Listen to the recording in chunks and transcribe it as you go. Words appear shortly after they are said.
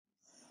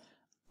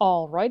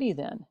Alrighty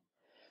then.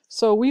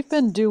 So we've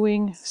been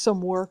doing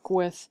some work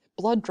with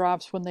blood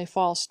drops when they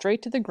fall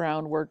straight to the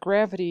ground where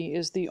gravity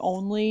is the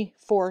only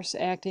force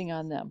acting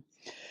on them.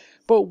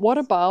 But what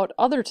about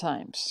other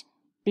times?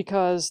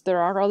 Because there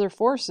are other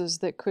forces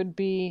that could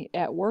be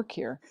at work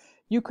here.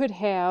 You could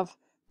have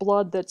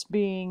blood that's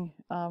being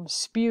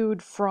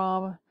spewed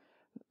from,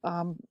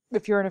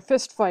 if you're in a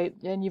fist fight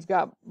and you've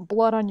got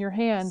blood on your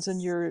hands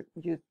and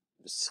you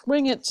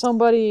swing at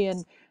somebody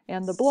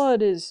and the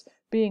blood is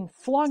being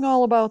flung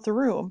all about the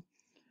room.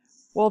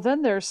 Well,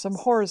 then there's some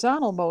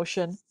horizontal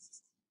motion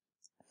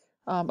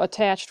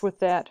attached with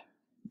that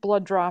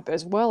blood drop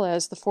as well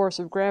as the force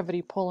of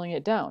gravity pulling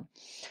it down.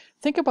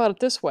 Think about it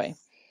this way.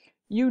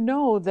 You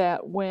know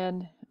that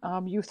when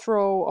you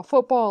throw a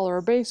football or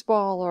a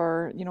baseball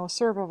or,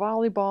 serve a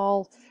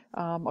volleyball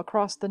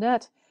across the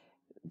net,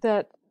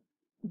 that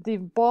the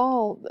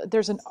ball,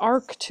 there's an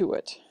arc to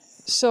it.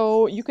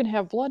 So you can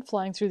have blood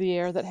flying through the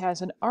air that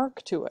has an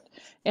arc to it.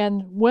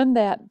 And when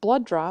that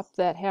blood drop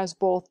that has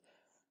both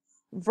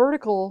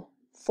vertical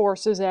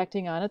forces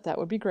acting on it, that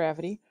would be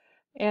gravity,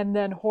 and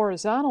then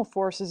horizontal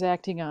forces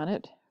acting on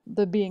it,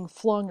 the being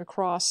flung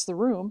across the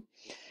room,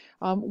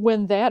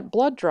 when that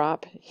blood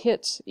drop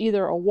hits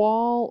either a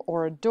wall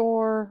or a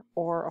door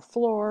or a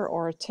floor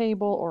or a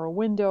table or a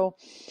window,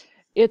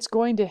 it's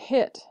going to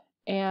hit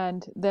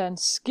and then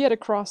skid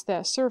across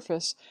that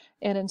surface,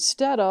 and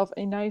instead of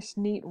a nice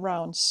neat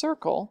round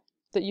circle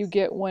that you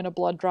get when a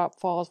blood drop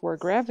falls where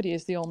gravity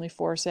is the only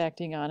force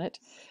acting on it,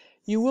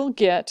 you will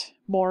get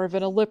more of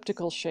an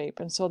elliptical shape.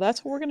 And so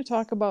that's what we're going to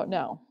talk about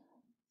now.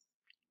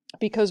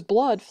 Because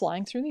blood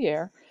flying through the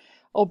air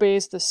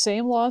obeys the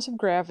same laws of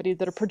gravity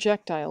that a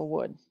projectile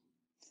would.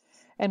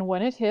 And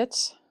when it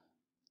hits,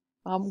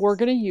 we're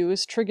going to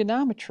use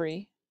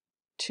trigonometry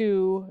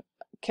to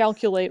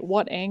calculate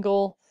what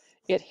angle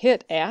it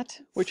hit at,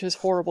 which is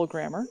horrible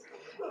grammar.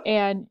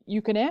 And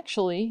you can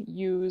actually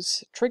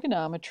use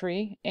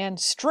trigonometry and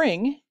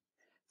string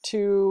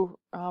to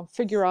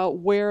figure out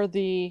where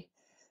the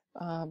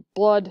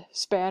blood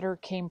spatter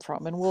came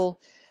from, and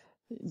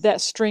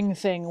that string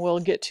thing we'll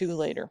get to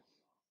later.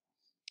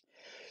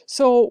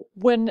 So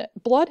when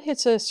blood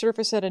hits a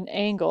surface at an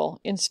angle,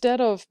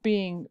 instead of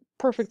being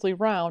perfectly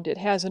round, it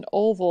has an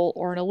oval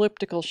or an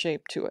elliptical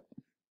shape to it.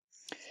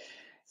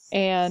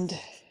 And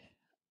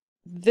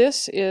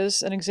this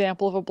is an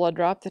example of a blood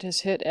drop that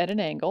has hit at an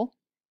angle.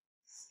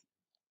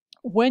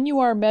 When you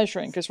are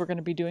measuring, because we're going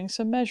to be doing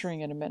some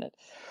measuring in a minute,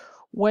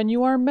 when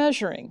you are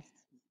measuring,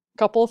 a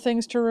couple of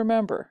things to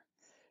remember.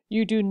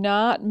 You do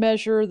not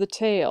measure the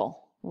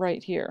tail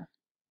right here.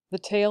 The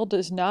tail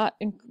does not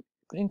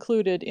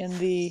included in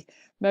the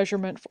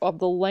measurement of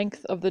the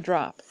length of the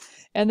drop.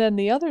 And then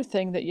the other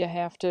thing that you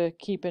have to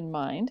keep in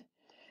mind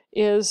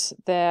is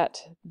that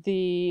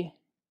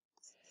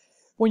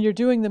when you're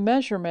doing the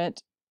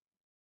measurement,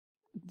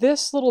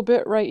 this little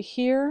bit right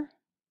here,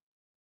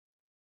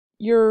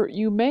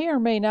 you may or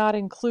may not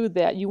include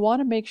that. You want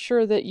to make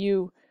sure that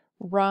you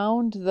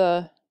round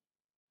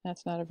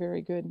that's not a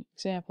very good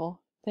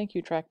example. Thank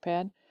you,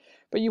 trackpad.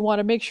 But you want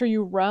to make sure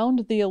you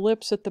round the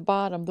ellipse at the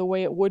bottom the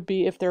way it would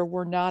be if there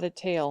were not a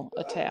tail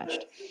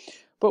attached.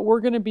 But we're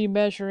going to be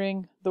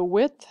measuring the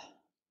width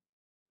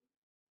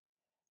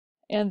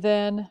and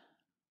then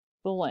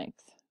the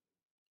length.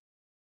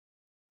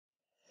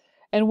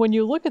 And when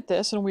you look at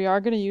this, and we are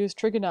going to use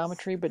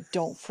trigonometry, but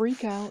don't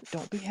freak out.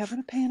 Don't be having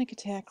a panic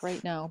attack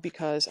right now,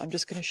 because I'm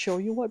just going to show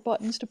you what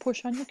buttons to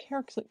push on your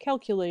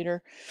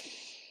calculator.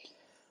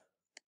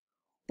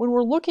 When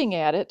we're looking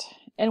at it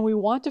and we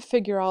want to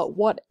figure out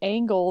what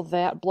angle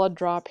that blood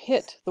drop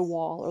hit the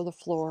wall or the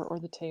floor or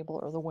the table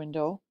or the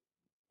window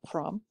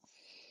from,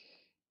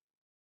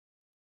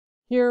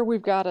 here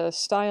we've got a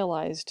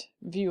stylized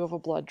view of a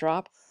blood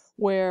drop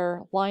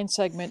where line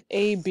segment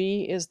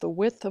AB is the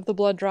width of the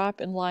blood drop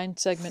and line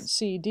segment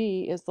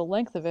CD is the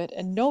length of it.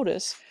 And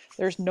notice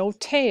there's no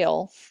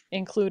tail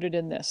included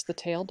in this. The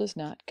tail does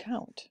not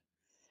count.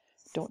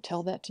 Don't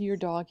tell that to your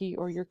doggy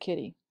or your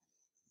kitty.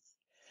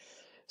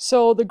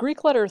 So the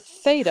Greek letter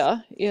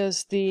theta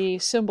is the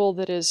symbol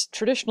that is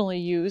traditionally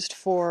used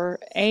for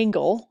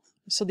angle.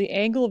 So the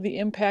angle of the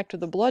impact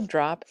of the blood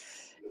drop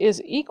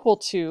is equal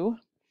to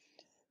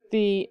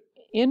the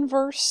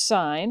inverse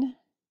sine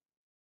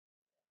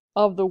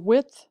of the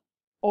width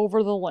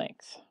over the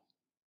length.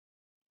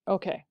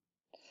 Okay.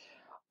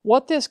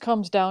 What this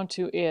comes down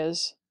to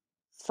is,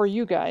 for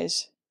you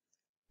guys,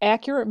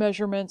 accurate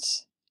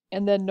measurements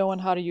and then knowing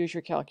how to use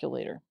your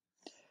calculator.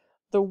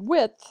 The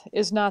width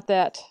is not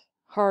that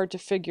hard to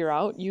figure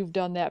out. You've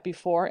done that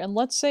before. And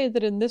let's say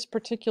that in this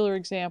particular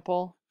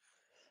example,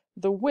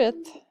 the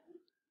width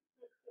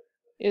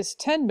is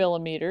 10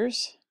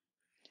 millimeters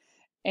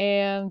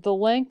and the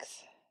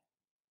length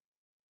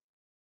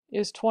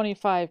is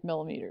 25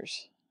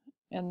 millimeters.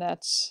 And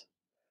that's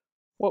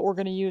what we're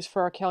going to use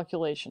for our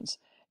calculations.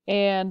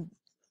 And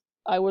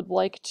I would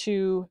like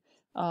to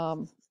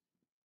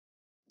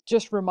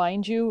just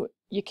remind you,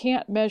 you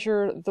can't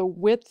measure the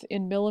width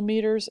in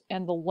millimeters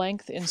and the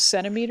length in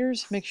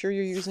centimeters. Make sure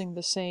you're using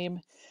the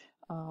same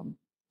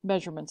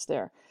measurements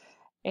there.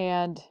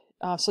 And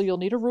so you'll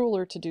need a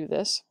ruler to do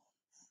this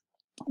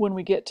when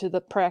we get to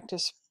the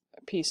practice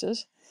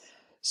pieces.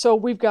 So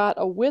we've got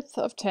a width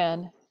of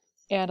 10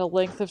 and a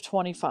length of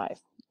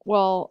 25.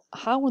 Well,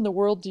 how in the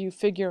world do you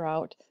figure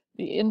out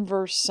the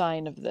inverse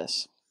sine of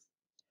this?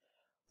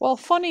 Well,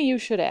 funny you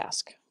should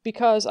ask,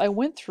 because I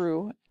went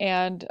through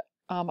and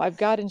I've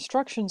got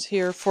instructions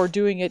here for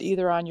doing it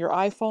either on your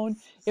iPhone.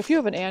 If you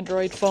have an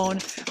Android phone,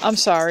 I'm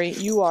sorry,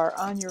 you are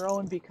on your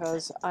own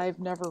because I've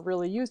never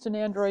really used an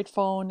Android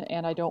phone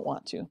and I don't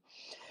want to.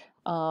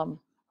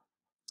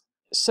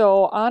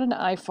 So on an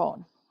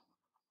iPhone,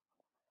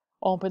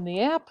 open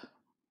the app,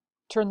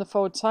 turn the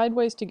phone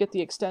sideways to get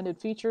the extended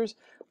features.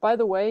 By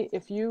the way,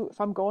 if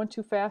I'm going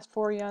too fast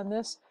for you on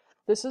this,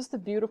 this is the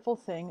beautiful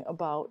thing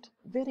about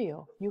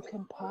video. You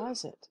can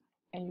pause it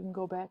and you can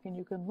go back and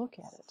you can look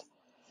at it.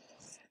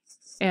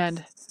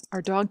 And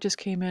our dog just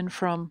came in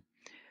from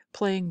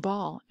playing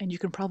ball, and you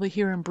can probably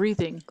hear him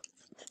breathing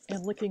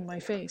and licking my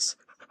face.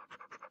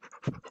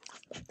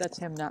 That's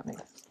him, not me.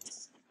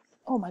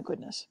 Oh my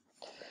goodness.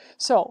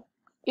 So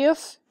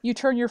if you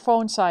turn your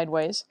phone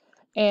sideways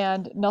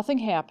and nothing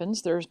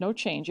happens, there's no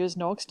changes,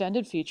 no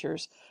extended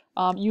features,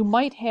 you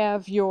might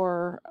have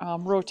your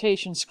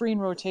screen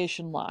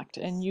rotation locked,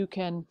 and you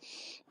can,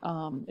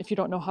 if you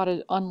don't know how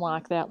to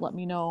unlock that, let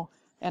me know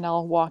and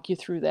I'll walk you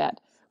through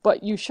that.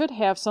 But you should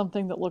have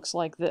something that looks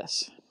like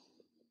this.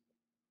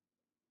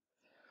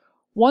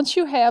 Once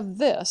you have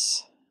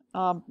this,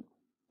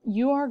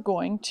 you are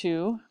going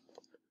to,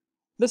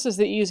 this is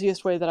the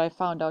easiest way that I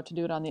found out to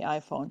do it on the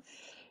iPhone.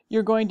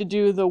 You're going to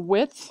do the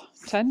width,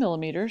 10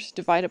 millimeters,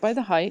 divide it by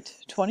the height,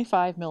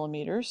 25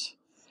 millimeters,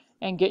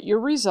 and get your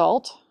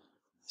result.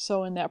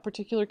 So in that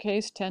particular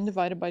case, 10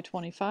 divided by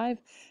 25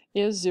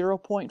 is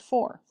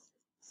 0.4.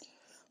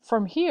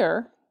 From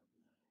here,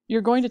 you're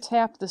going to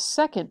tap the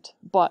second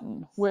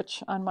button,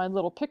 which on my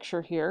little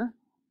picture here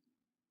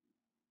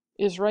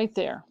is right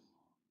there.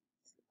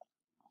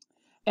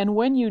 And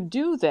when you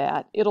do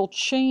that, it'll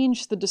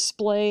change the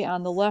display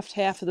on the left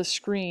half of the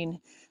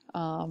screen.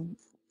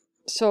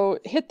 So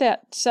hit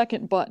that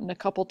second button a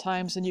couple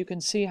times and you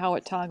can see how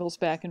it toggles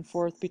back and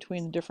forth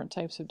between the different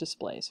types of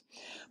displays.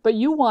 But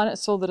you want it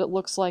so that it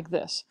looks like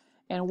this.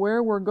 And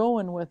where we're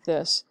going with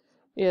this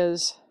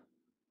is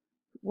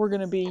we're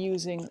going to be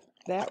using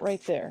that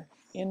right there,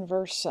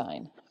 inverse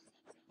sine.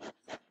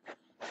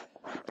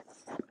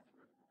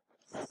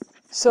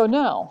 So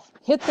now,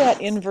 hit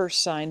that inverse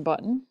sine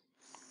button,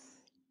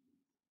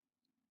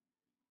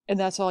 and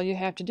that's all you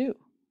have to do.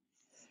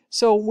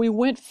 So we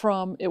went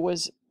from,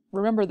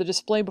 remember the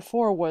display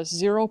before was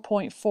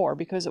 0.4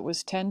 because it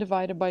was 10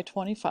 divided by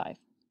 25.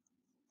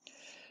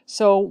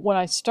 So when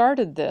I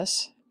started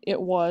this,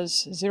 it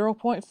was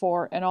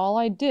 0.4, and all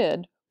I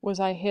did was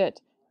I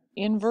hit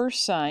inverse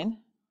sine,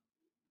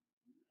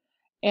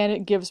 and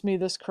it gives me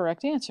this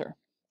correct answer.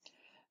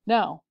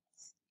 Now,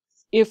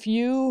 if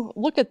you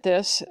look at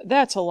this,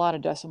 that's a lot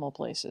of decimal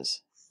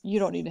places. You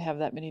don't need to have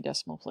that many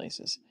decimal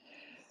places.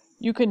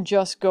 You can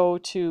just go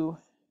to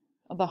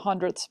the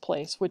hundredths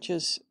place, which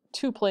is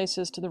 2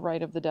 places to the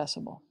right of the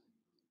decimal.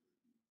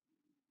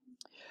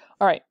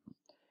 All right,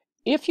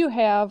 if you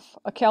have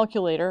a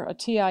calculator, a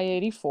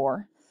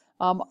TI-84,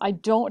 I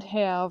don't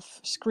have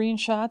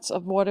screenshots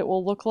of what it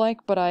will look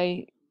like, but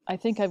I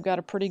think I've got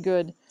a pretty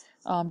good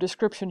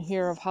description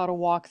here of how to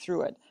walk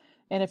through it.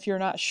 And if you're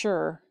not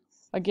sure,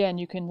 again,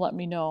 you can let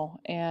me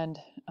know, and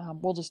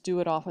we'll just do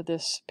it off of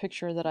this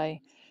picture that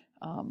I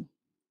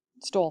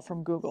stole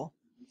from Google.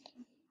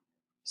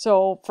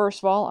 So first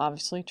of all,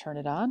 obviously turn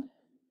it on.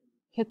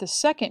 Hit the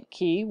second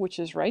key, which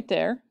is right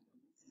there.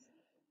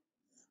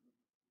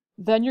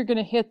 Then you're going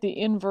to hit the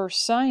inverse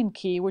sine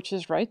key, which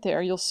is right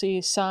there. You'll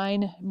see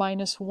sine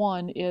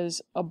 -1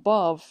 is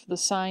above the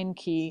sine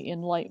key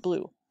in light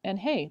blue. And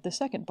hey, the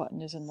second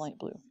button is in light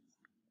blue.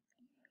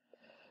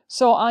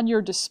 So on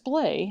your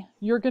display,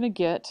 you're going to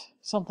get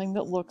something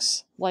that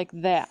looks like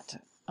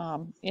that.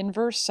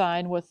 Inverse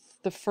sine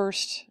with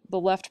the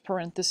left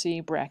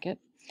parenthesis bracket.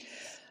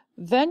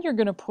 Then you're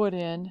going to put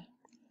in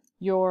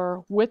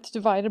your width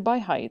divided by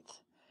height.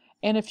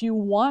 And if you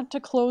want to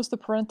close the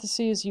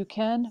parentheses, you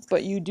can,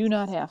 but you do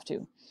not have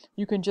to.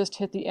 You can just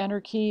hit the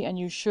enter key and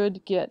you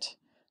should get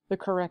the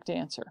correct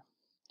answer.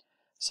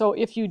 So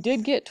if you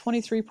did get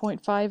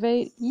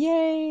 23.58,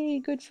 yay,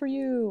 good for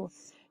you.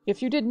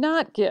 If you did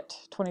not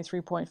get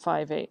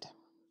 23.58,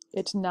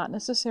 it's not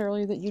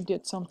necessarily that you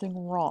did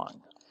something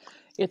wrong.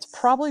 It's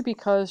probably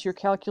because your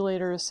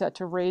calculator is set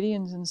to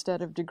radians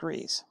instead of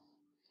degrees.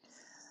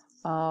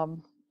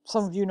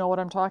 Some of you know what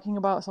I'm talking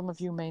about, some of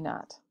you may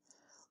not.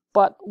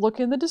 But look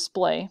in the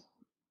display,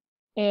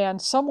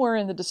 and somewhere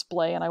in the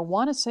display, and I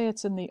want to say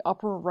it's in the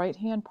upper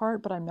right-hand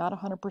part, but I'm not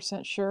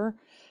 100% sure,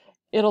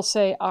 it'll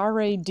say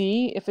RAD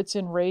if it's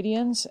in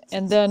radians,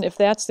 and then if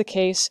that's the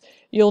case,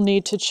 you'll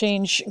need to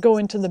go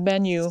into the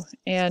menu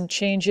and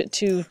change it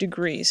to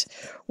degrees,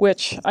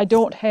 which I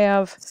don't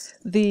have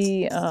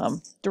the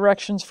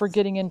directions for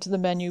getting into the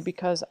menu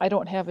because I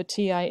don't have a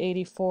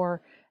TI-84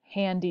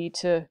 handy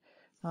to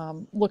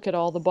look at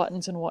all the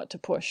buttons and what to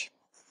push.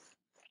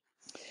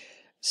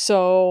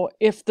 So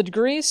if the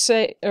degrees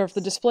say, or if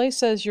the display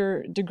says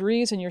your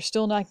degrees and you're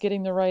still not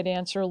getting the right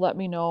answer, let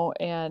me know,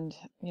 and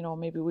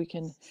maybe we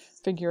can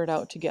figure it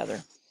out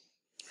together.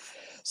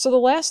 So the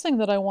last thing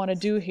that I want to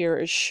do here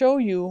is show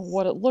you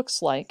what it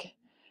looks like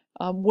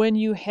when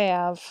you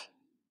have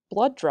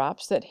blood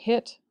drops that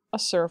hit a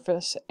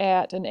surface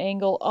at an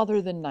angle other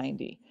than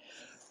 90.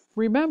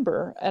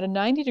 Remember, at a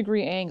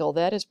 90-degree angle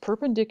that is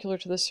perpendicular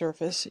to the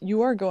surface,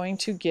 you are going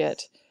to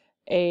get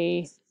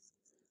a,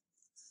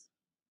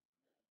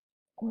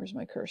 where's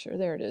my cursor?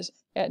 There it is.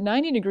 At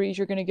 90 degrees,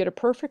 you're going to get a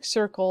perfect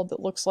circle that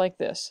looks like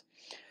this.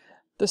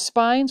 The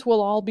spines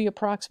will all be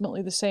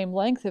approximately the same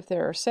length. If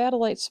they're a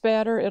satellite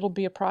spatter, it'll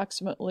be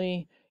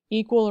approximately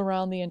equal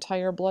around the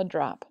entire blood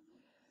drop.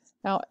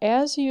 Now,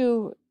 as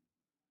you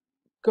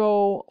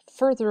go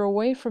further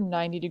away from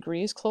 90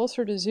 degrees,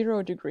 closer to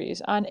 0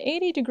 degrees, on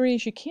 80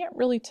 degrees, you can't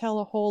really tell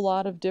a whole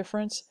lot of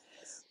difference.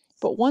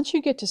 But once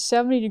you get to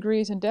 70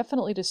 degrees and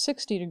definitely to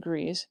 60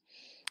 degrees,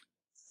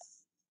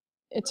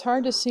 it's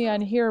hard to see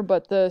on here,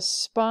 but the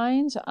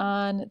spines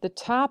on the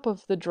top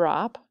of the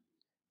drop,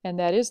 and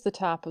that is the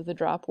top of the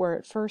drop where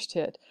it first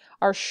hit,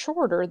 are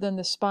shorter than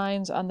the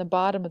spines on the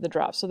bottom of the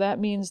drop. So that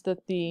means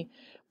that the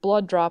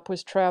blood drop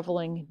was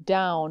traveling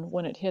down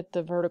when it hit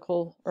the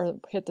vertical, or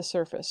hit the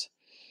surface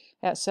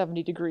at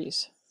 70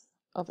 degrees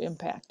of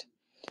impact.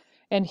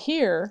 And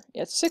here,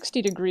 at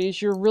 60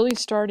 degrees, you're really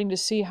starting to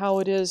see how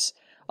it is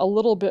a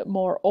little bit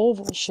more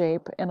oval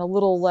shape and a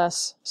little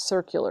less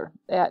circular.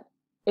 At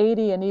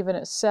 80 and even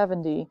at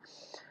 70,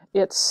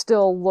 it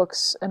still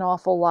looks an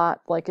awful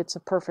lot like it's a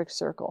perfect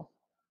circle.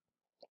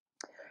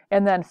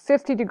 And then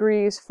 50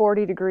 degrees,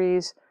 40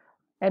 degrees,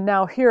 and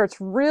now here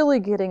it's really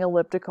getting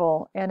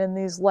elliptical. And in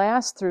these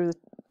last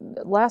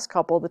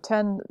couple, the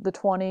 10, the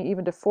 20,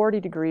 even to 40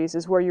 degrees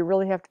is where you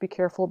really have to be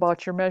careful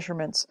about your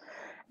measurements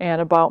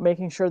and about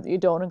making sure that you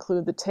don't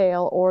include the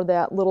tail or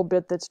that little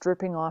bit that's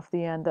dripping off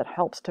the end that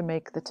helps to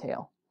make the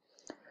tail.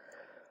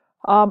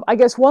 I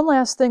guess one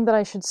last thing that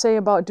I should say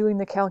about doing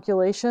the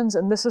calculations,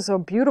 and this is a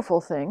beautiful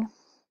thing,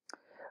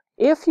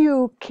 if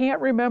you can't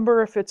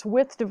remember if it's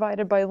width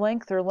divided by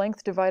length or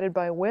length divided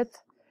by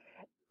width,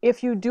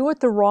 if you do it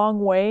the wrong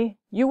way,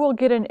 you will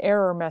get an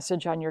error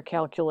message on your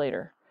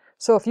calculator.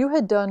 So if you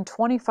had done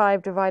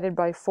 25 divided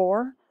by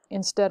 4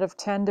 instead of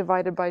 10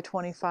 divided by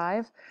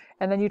 25,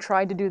 and then you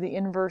tried to do the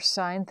inverse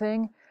sign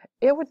thing,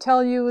 it would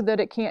tell you that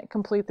it can't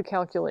complete the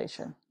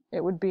calculation.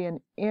 It would be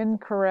an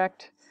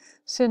incorrect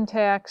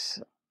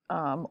syntax,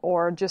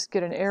 or just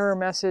get an error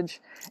message,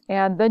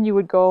 and then you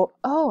would go,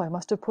 oh, I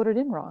must have put it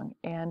in wrong,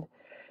 and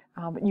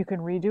you can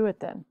redo it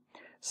then.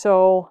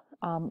 So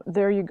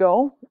there you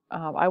go.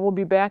 I will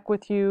be back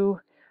with you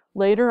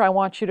later. I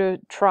want you to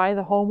try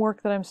the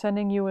homework that I'm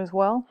sending you as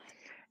well,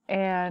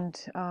 and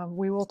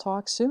we will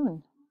talk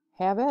soon.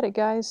 Have at it,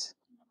 guys.